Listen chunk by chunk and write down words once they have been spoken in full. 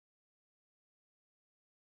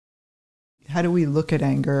we look at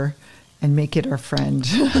anger and make it our friend?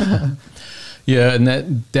 Yeah, and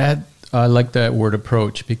that I like that word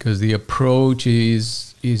approach, because the approach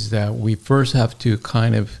is that we first have to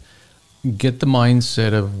kind of get the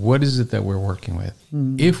mindset of what is it that we're working with.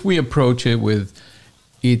 If we approach it with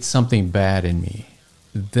it's something bad in me,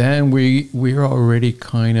 then we're already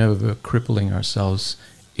kind of crippling ourselves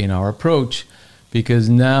in our approach, because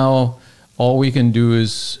now all we can do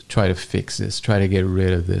is try to fix this, try to get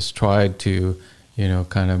rid of this, try to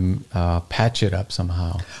kind of patch it up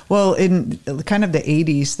somehow. Well, in kind of the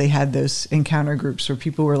 80s, they had those encounter groups where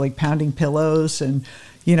people were like pounding pillows and,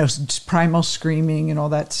 primal screaming and all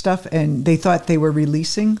that stuff. And they thought they were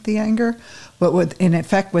releasing the anger. But in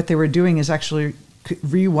effect, what they were doing is actually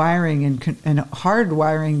rewiring and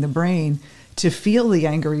hardwiring the brain to feel the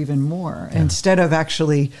anger even more, instead of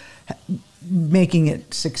actually making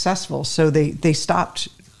it successul. So they stopped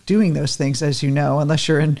doing those things, as you know, unless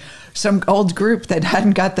you're in some old group that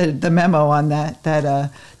hadn't got the memo on that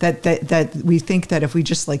we think that if we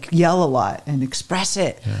just like yell a lot and express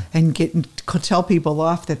it and tell people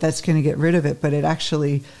off, that's going to get rid of it. But it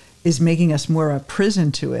actually is making us more a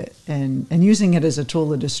prison to it and using it as a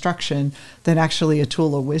tool of destruction than actually a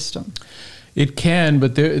tool of wisdom. It can,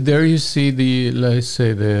 but there you see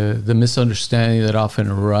the misunderstanding that often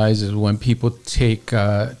arises when people take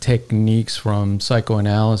techniques from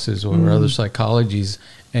psychoanalysis or other psychologies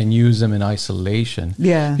and use them in isolation.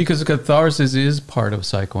 Yeah. Because catharsis is part of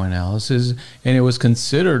psychoanalysis, and it was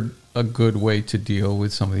considered a good way to deal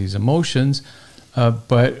with some of these emotions.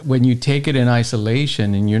 But when you take it in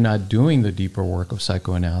isolation and you're not doing the deeper work of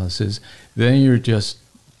psychoanalysis, then you're just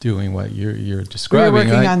doing what you're describing. We're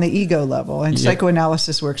working on the ego level, and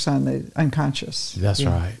psychoanalysis works on the unconscious. That's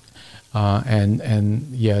right.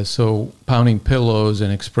 So pounding pillows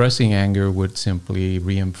and expressing anger would simply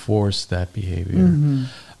reinforce that behavior,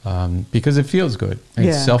 because it feels good.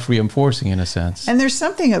 It's self-reinforcing in a sense. And there's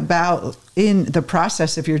something about, in the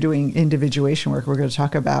process, if you're doing individuation work, we're going to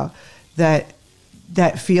talk about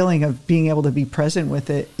that feeling of being able to be present with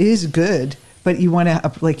it is good, but you want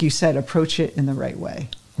to, like you said, approach it in the right way.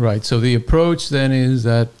 Right. So the approach then is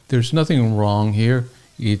that there's nothing wrong here.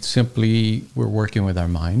 It's simply we're working with our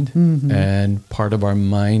mind, and part of our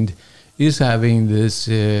mind is having this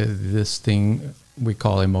thing we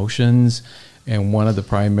call emotions, and one of the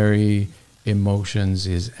primary emotions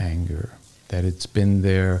is anger. That it's been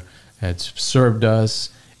there, it's served us,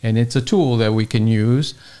 and it's a tool that we can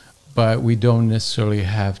use, but we don't necessarily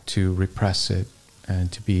have to repress it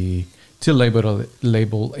and to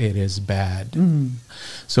label it as bad.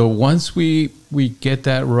 So once we get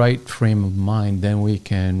that right frame of mind, then we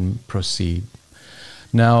can proceed.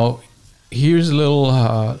 Now, here's a little,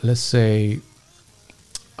 let's say,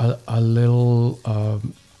 a little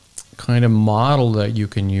kind of model that you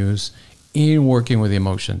can use in working with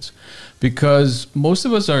emotions, because most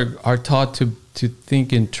of us are taught to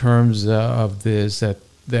think in terms of this, that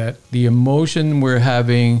the emotion we're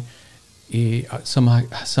having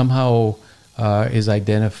somehow is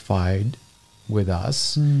identified with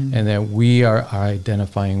us, and that we are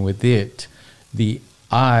identifying with it. The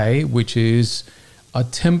I, which is a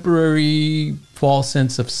temporary false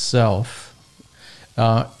sense of self,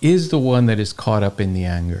 is the one that is caught up in the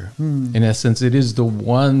anger. In essence, it is the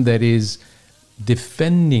one that is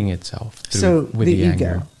defending itself with the ego.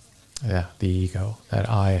 anger. Yeah, the ego, that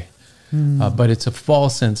I. But it's a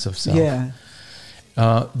false sense of self. Yeah.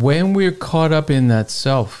 When we're caught up in that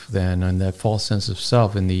self, then, and that false sense of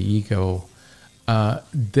self in the ego,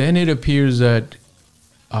 then it appears that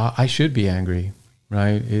I should be angry,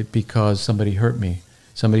 right? Because somebody hurt me,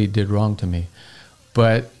 somebody did wrong to me.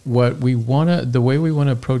 But the way we want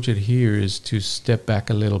to approach it here is to step back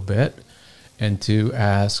a little bit and to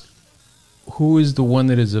ask, who is the one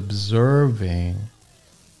that is observing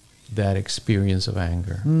that experience of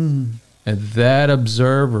anger? And that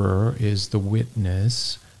observer is the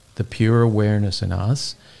witness, the pure awareness in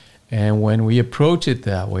us. And when we approach it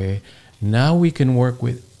that way, now we can work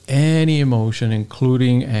with any emotion,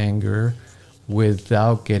 including anger,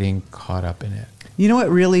 without getting caught up in it. You know what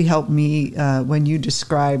really helped me when you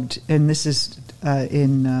described, and this is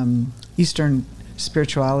in Eastern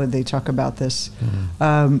spirituality, they talk about this,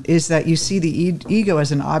 is that you see the ego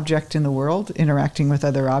as an object in the world interacting with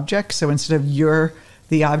other objects. So instead of you're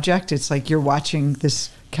the object, it's like you're watching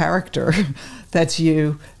this character that's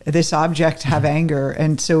you, this object have anger.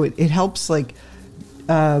 And so it helps like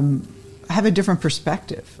have a different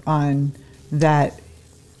perspective on that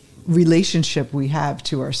relationship we have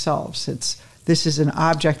to ourselves. this is an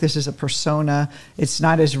object, this is a persona. It's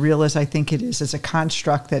not as real as I think it is. It's a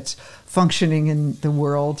construct that's functioning in the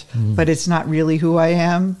world, but it's not really who I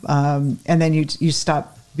am. And then you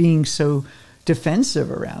stop being so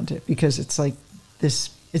defensive around it, because it's like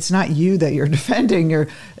this, it's not you that you're defending,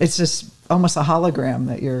 it's just almost a hologram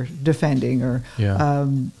that you're defending, or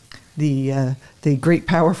the great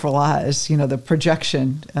powerful eyes, the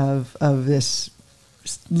projection of this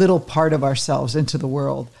little part of ourselves into the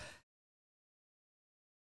world.